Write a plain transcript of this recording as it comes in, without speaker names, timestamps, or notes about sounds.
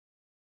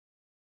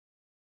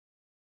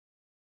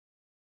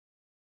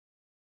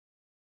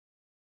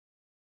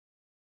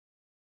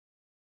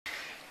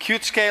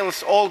Qt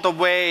scales all the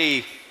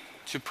way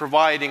to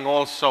providing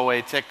also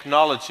a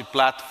technology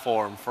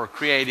platform for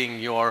creating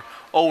your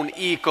own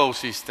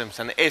ecosystems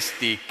and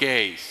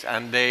SDKs.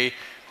 And a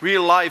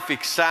real-life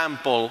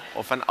example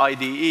of an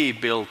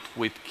IDE built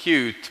with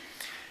Qt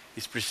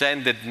is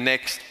presented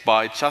next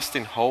by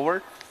Justin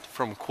Howard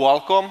from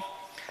Qualcomm.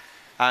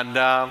 And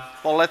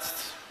well,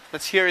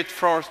 let's hear it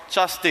from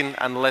Justin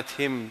and let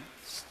him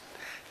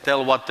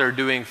tell what they're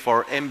doing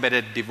for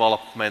embedded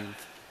development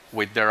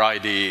with their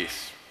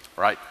IDEs,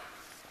 right?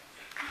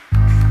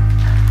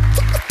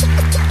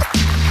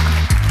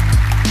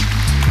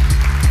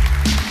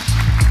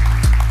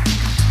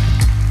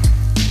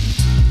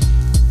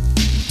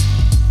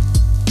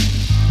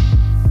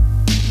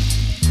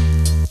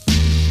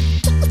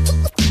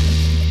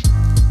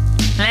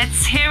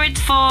 Let's hear it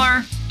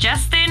for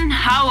Justin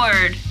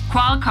Howard,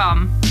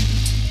 Qualcomm.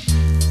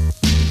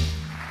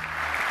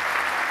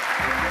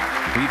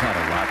 We've had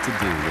a lot to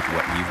do with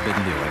what you've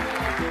been doing.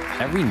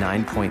 Every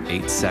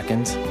 9.8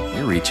 seconds,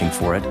 you're reaching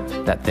for it,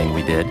 that thing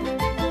we did.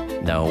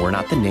 No, we're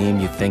not the name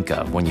you think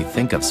of when you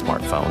think of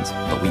smartphones,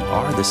 but we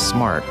are the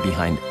smart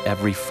behind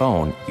every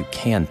phone you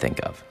can think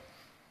of.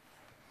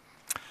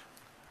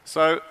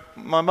 So,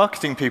 my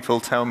marketing people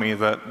tell me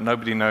that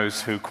nobody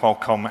knows who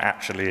Qualcomm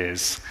actually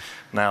is.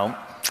 Now,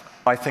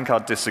 I think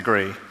I'd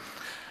disagree.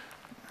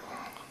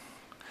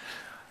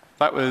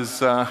 That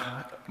was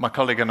my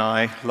colleague and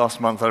I last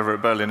month over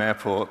at Berlin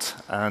Airport,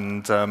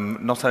 and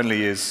not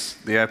only is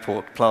the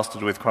airport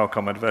plastered with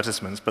Qualcomm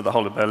advertisements, but the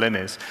whole of Berlin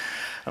is.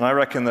 And I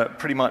reckon that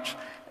pretty much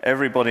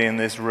everybody in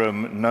this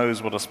room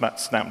knows what a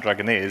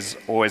Snapdragon is,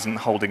 or isn't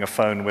holding a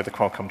phone with a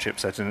Qualcomm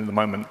chipset in at the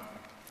moment.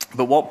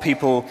 But what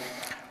people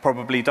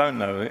probably don't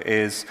know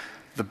is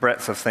the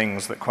breadth of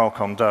things that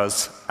Qualcomm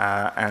does,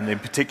 and in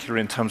particular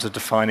in terms of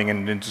defining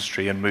an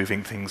industry and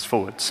moving things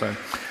forward. So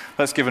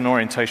let's give an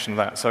orientation of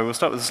that. So we'll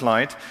start with a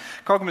slide.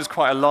 Qualcomm is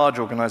quite a large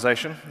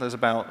organization. There's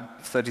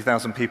about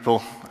 30,000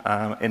 people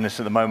in it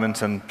at the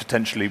moment, and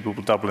potentially we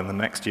will double in the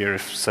next year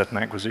if certain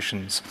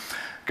acquisitions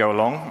go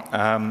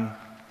along.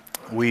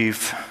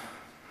 We've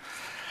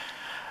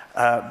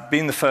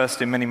been the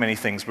first in many, many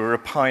things. We're a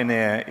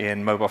pioneer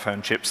in mobile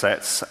phone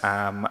chipsets,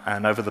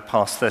 and over the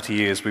past 30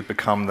 years, we've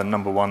become the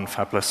 #1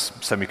 fabless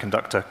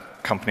semiconductor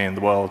company in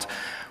the world.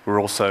 We're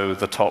also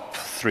the top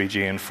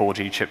 3G and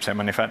 4G chipset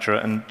manufacturer,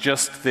 and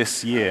just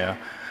this year,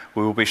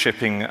 we will be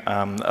shipping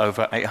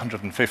over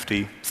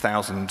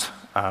 850,000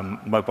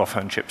 mobile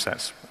phone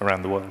chipsets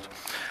around the world.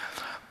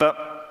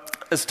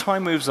 But as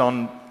time moves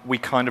on, we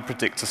kind of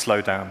predict a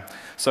slowdown.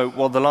 So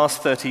while the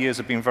last 30 years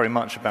have been very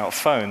much about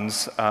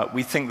phones,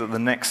 we think that the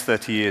next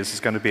 30 years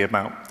is going to be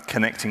about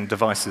connecting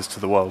devices to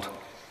the world.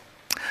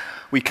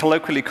 We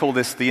colloquially call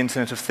this the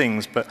Internet of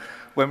Things, but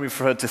when we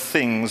refer to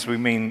things, we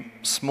mean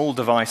small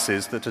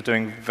devices that are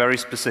doing very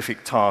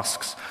specific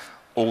tasks,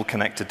 all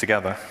connected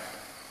together.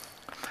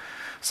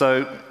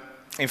 So,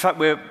 in fact,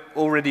 we're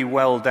already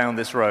well down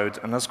this road,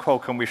 and as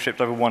Qualcomm, we've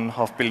shipped over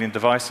 1.5 billion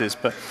devices,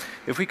 but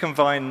if we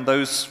combine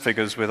those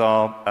figures with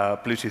our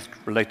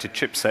Bluetooth-related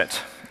chipset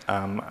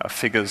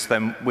figures,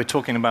 then we're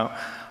talking about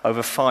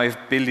over 5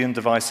 billion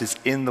devices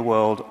in the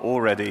world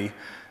already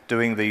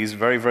doing these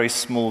very, very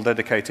small,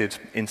 dedicated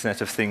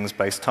Internet of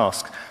Things-based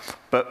tasks.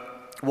 But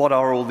what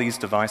are all these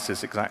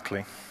devices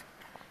exactly?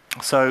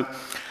 So,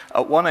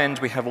 at one end,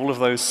 we have all of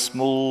those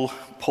small,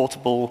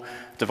 portable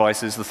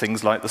devices, the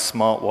things like the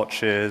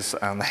smartwatches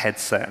and the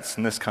headsets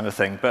and this kind of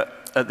thing.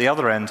 But at the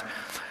other end,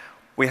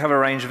 we have a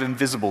range of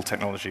invisible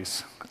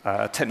technologies,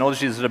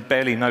 technologies that are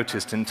barely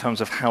noticed in terms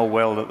of how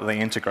well that they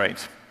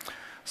integrate.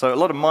 So a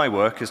lot of my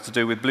work is to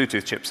do with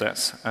Bluetooth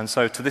chipsets, and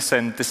so to this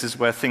end, this is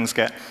where things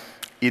get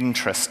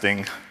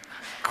interesting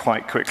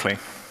quite quickly.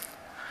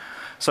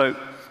 So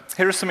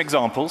here are some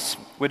examples.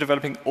 We're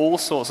developing all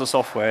sorts of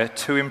software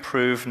to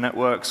improve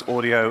networks,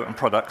 audio, and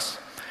products.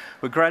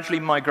 We're gradually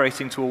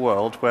migrating to a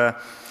world where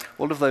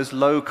all of those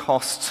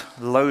low-cost,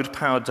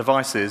 load-powered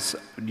devices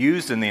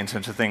used in the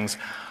Internet of Things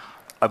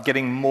are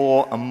getting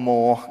more and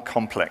more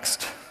complex.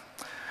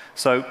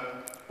 So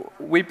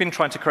we've been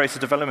trying to create a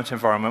development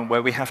environment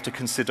where we have to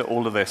consider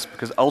all of this,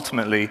 because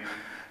ultimately,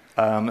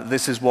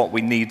 this is what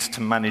we need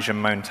to manage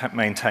and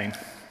maintain.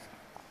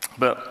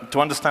 But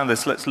to understand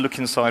this, let's look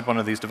inside one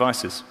of these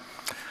devices.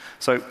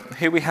 So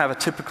here we have a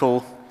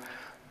typical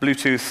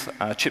Bluetooth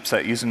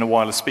chipset using a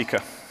wireless speaker.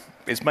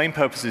 Its main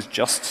purpose is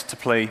just to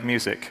play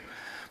music.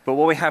 But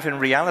what we have in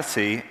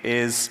reality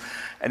is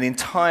an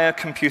entire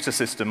computer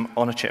system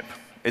on a chip.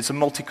 It's a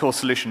multi-core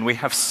solution. We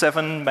have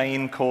 7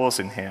 main cores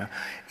in here.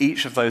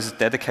 Each of those is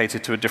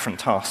dedicated to a different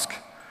task.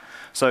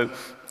 So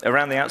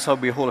around the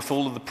outside, we have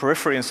all of the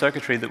periphery and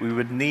circuitry that we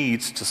would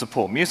need to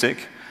support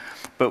music,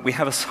 but we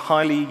have a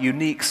highly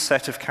unique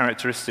set of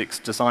characteristics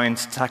designed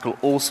to tackle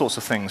all sorts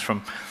of things,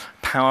 from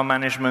power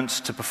management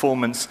to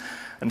performance,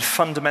 and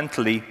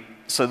fundamentally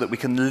so that we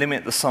can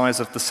limit the size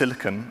of the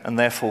silicon and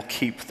therefore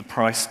keep the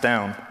price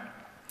down.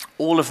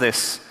 All of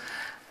this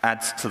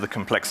adds to the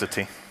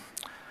complexity.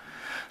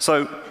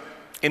 So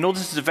in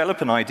order to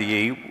develop an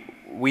IDE,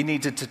 we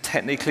needed to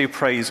technically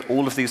appraise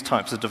all of these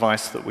types of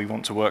devices that we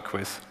want to work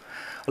with.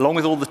 Along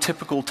with all the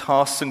typical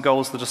tasks and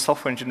goals that a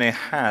software engineer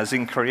has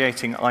in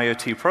creating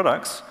IoT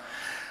products,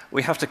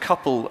 we have to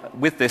couple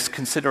with this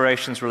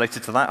considerations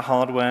related to that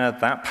hardware,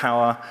 that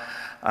power,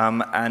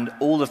 and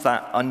all of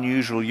that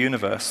unusual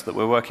universe that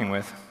we're working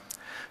with.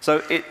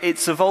 So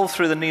it's evolved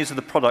through the needs of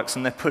the products,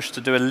 and they're pushed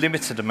to do a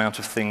limited amount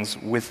of things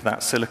with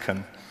that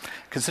silicon.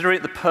 Consider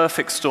it the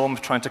perfect storm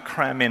of trying to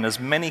cram in as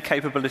many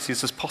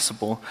capabilities as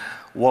possible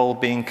while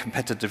being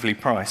competitively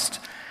priced.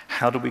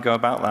 How do we go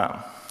about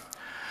that?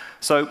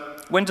 So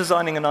when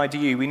designing an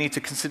IDE, we need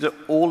to consider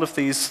all of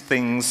these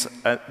things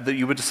that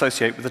you would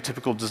associate with the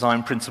typical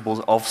design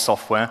principles of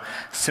software: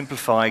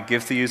 simplify,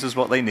 give the users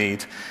what they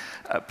need,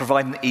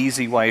 provide an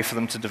easy way for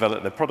them to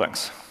develop their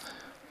products.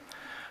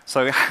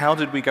 So how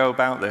did we go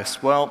about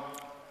this? Well,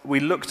 we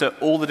looked at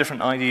all the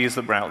different IDEs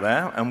that were out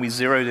there, and we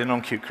zeroed in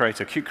on Qt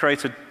Creator. Qt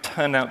Creator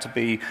turned out to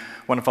be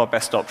one of our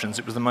best options.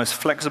 It was the most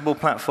flexible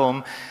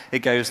platform. It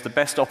gave us the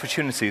best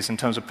opportunities in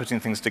terms of putting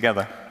things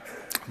together.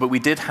 But we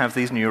did have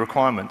these new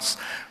requirements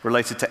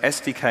related to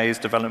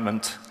SDKs,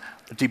 development,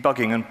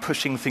 debugging, and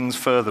pushing things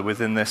further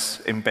within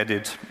this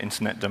embedded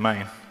internet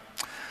domain.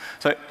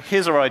 So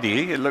here's our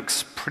IDE. It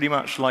looks pretty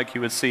much like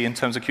you would see in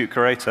terms of Qt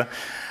Creator.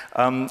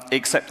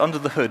 Except under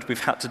the hood,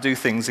 we've had to do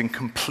things in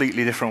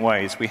completely different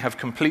ways. We have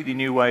completely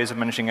new ways of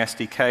managing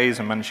SDKs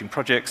and managing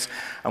projects,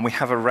 and we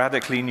have a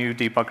radically new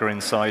debugger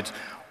inside,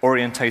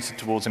 orientated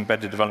towards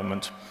embedded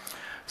development.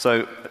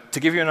 So to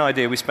give you an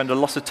idea, we spend a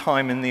lot of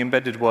time in the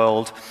embedded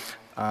world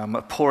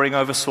poring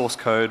over source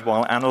code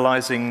while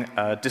analyzing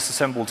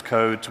disassembled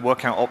code to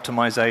work out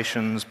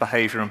optimizations,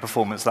 behavior, and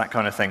performance, that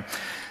kind of thing.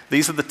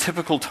 These are the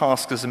typical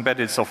tasks as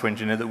embedded software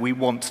engineer that we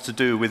want to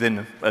do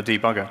within a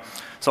debugger.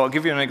 So I'll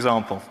give you an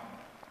example.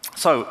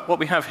 So what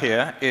we have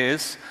here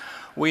is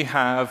we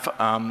have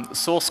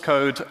source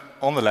code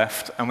on the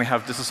left, and we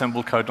have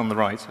disassembled code on the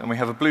right. And we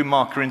have a blue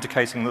marker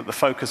indicating that the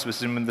focus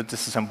was in the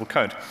disassembled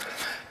code.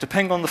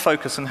 Depending on the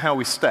focus and how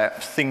we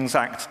step, things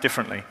act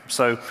differently.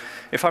 So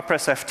if I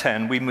press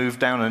F10, we move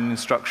down an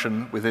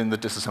instruction within the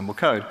disassembled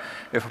code.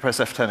 If I press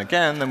F10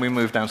 again, then we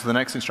move down to the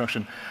next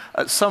instruction.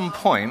 At some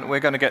point, we're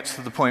going to get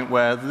to the point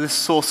where this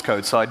source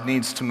code side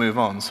needs to move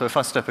on. So if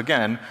I step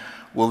again,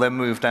 we'll then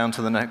move down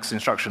to the next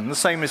instruction. The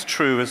same is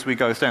true as we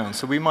go down.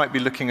 So we might be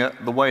looking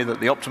at the way that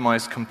the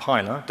optimized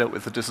compiler dealt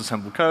with the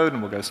disassembled code,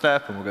 and we'll go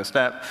step, and we'll go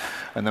step,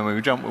 and then when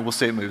we jump, we'll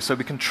see it move. So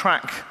we can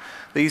track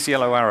these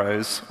yellow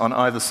arrows on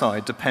either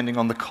side, depending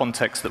on the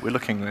context that we're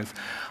looking with.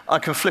 I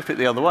can flip it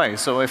the other way.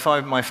 So if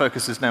my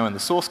focus is now in the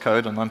source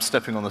code, and I'm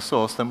stepping on the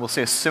source, then we'll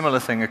see a similar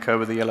thing occur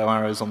with the yellow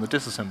arrows on the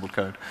disassembled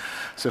code.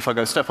 So if I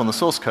go step on the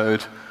source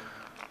code,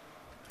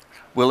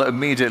 we'll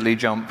immediately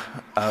jump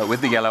with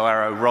the yellow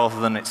arrow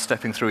rather than it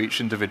stepping through each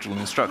individual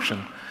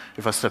instruction.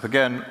 If I step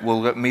again,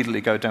 we'll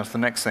immediately go down to the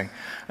next thing.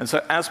 And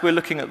so as we're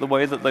looking at the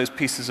way that those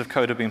pieces of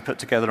code are being put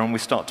together and we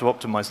start to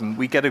optimize them,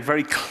 we get a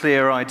very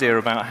clear idea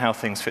about how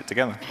things fit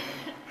together.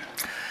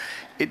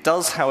 It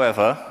does,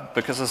 however,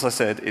 because as I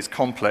said, it's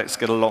complex,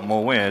 get a lot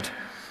more weird.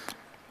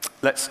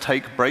 Let's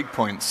take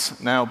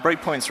breakpoints. Now,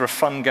 breakpoints are a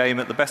fun game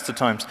at the best of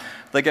times.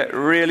 They get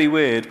really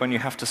weird when you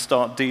have to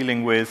start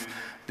dealing with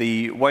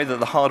the way that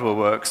the hardware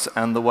works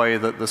and the way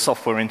that the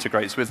software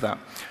integrates with that.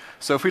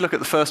 So if we look at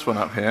the first one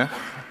up here,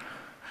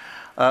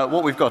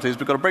 what we've got is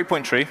we've got a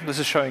breakpoint tree. This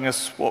is showing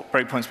us what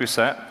breakpoints we've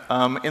set.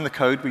 In the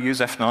code, we use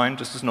F9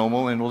 just as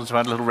normal in order to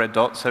add little red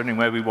dots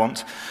anywhere we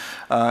want.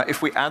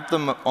 If we add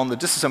them on the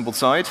disassembled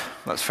side,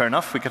 that's fair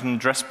enough. We get an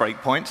address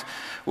breakpoint.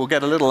 We'll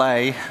get a little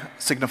A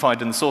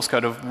signified in the source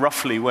code of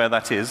roughly where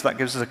that is. That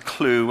gives us a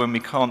clue when we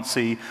can't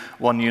see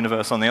one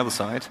universe on the other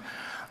side.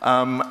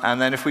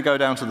 And then if we go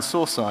down to the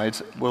source side,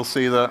 we'll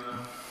see that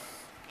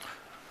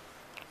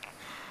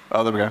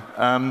oh, there we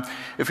go.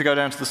 If we go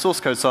down to the source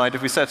code side,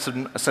 if we set a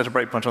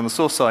breakpoint on the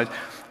source side,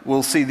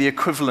 we'll see the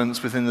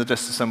equivalence within the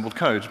disassembled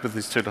code with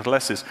these two little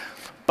s's.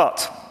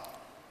 But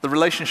the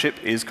relationship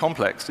is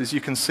complex. As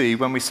you can see,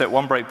 when we set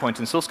one breakpoint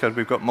in source code,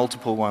 we've got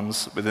multiple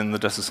ones within the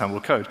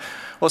disassembled code.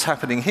 What's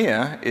happening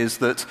here is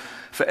that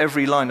for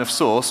every line of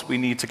source, we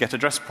need to get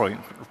address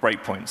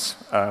breakpoints.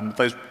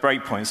 Those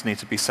breakpoints need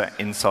to be set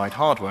inside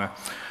hardware.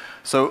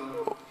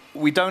 So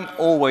we don't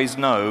always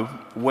know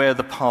where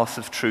the path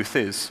of truth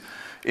is.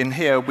 In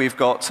here, we've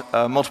got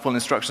multiple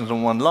instructions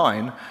on one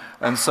line,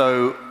 and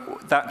so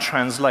that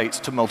translates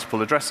to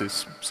multiple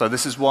addresses. So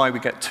this is why we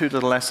get two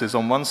little s's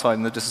on one side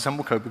in the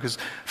disassembled code, because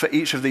for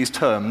each of these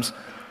terms,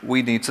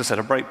 we need to set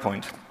a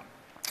breakpoint.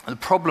 The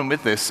problem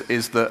with this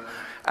is that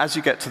as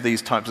you get to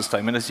these types of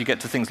statements, as you get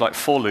to things like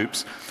for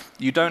loops,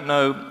 you don't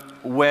know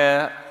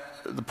where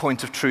the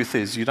point of truth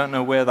is. You don't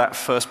know where that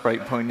first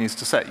breakpoint needs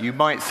to set. You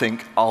might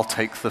think, I'll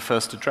take the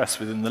first address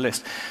within the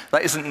list.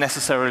 That isn't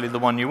necessarily the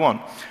one you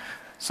want.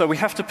 So we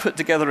have to put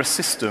together a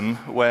system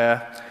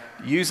where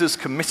users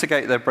can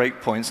mitigate their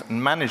breakpoints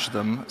and manage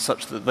them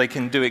such that they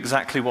can do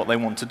exactly what they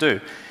want to do.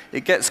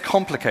 It gets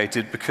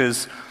complicated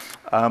because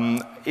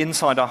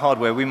Inside our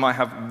hardware, we might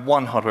have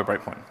one hardware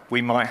breakpoint.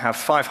 We might have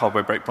 5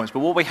 hardware breakpoints, but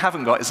what we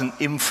haven't got is an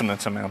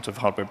infinite amount of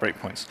hardware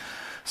breakpoints.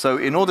 So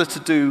in order to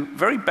do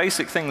very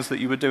basic things that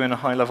you would do in a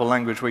high-level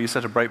language where you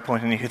set a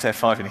breakpoint and you hit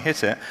F5 and you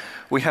hit it,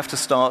 we have to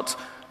start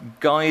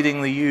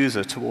guiding the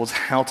user towards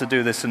how to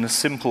do this in a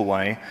simple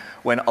way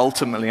when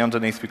ultimately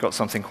underneath we've got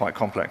something quite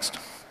complex.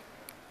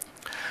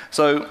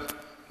 So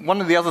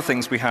one of the other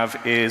things we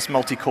have is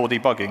multi-core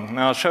debugging.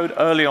 Now, I showed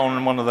early on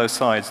in one of those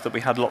slides that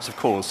we had lots of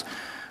cores.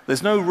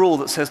 There's no rule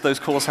that says those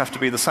cores have to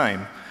be the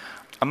same.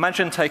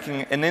 Imagine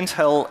taking an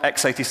Intel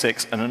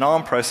x86 and an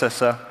ARM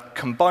processor,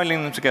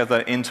 combining them together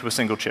into a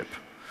single chip.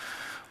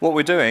 What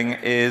we're doing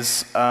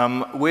is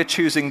we're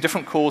choosing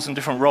different cores and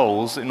different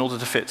roles in order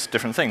to fit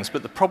different things.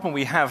 But the problem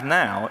we have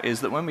now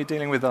is that when we're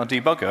dealing with our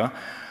debugger,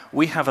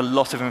 we have a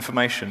lot of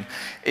information.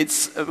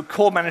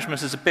 Core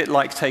management is a bit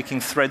like taking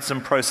threads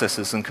and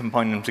processors and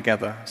combining them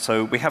together.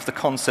 So we have the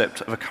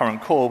concept of a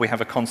current core, we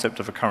have a concept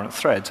of a current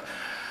thread.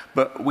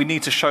 But we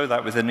need to show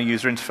that within a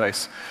user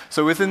interface.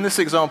 So within this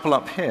example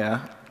up here,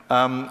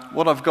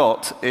 what I've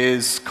got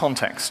is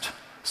context.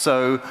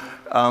 So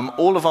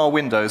all of our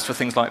windows for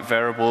things like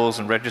variables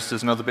and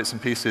registers and other bits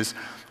and pieces,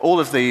 all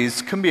of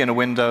these can be in a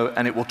window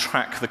and it will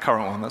track the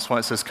current one. That's why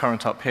it says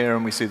current up here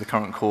and we see the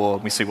current core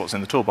and we see what's in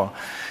the toolbar.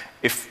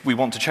 If we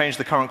want to change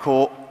the current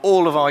core,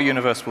 all of our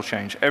universe will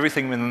change.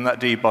 Everything within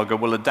that debugger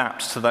will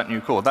adapt to that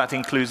new core. That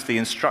includes the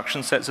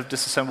instruction sets of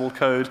disassembled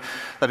code.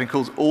 That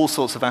includes all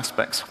sorts of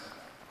aspects.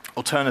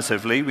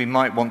 Alternatively, we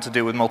might want to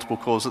deal with multiple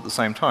cores at the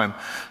same time.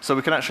 So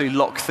we can actually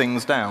lock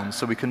things down.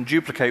 So we can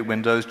duplicate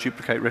windows,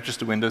 duplicate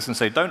register windows, and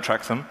say, don't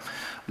track them,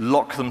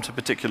 lock them to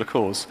particular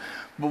cores.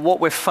 But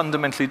what we're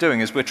fundamentally doing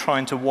is we're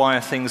trying to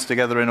wire things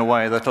together in a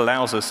way that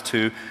allows us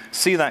to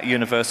see that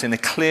universe in a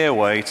clear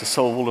way to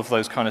solve all of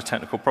those kind of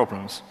technical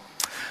problems.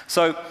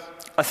 So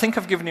I think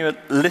I've given you a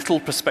little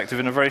perspective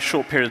in a very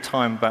short period of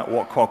time about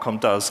what Qualcomm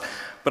does,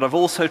 but I've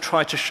also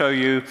tried to show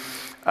you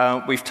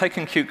we've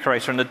taken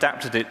QtCreator and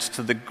adapted it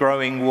to the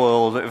growing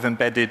world of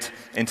embedded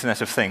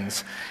Internet of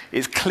Things.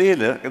 It's clear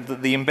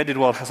that the embedded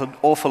world has an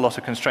awful lot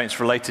of constraints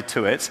related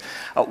to it.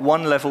 At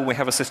one level, we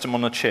have a system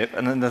on a chip,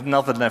 and at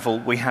another level,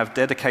 we have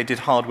dedicated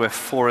hardware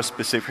for a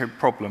specific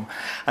problem.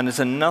 And at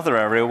another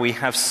area, we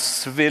have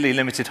severely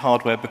limited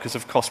hardware because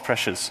of cost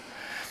pressures.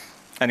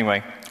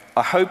 Anyway,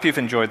 I hope you've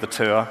enjoyed the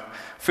tour.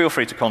 Feel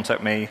free to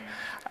contact me.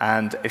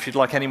 And if you'd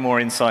like any more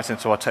insight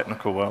into our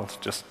technical world,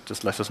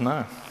 just let us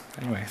know.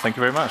 Anyway, thank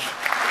you very much.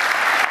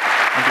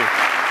 Thank you.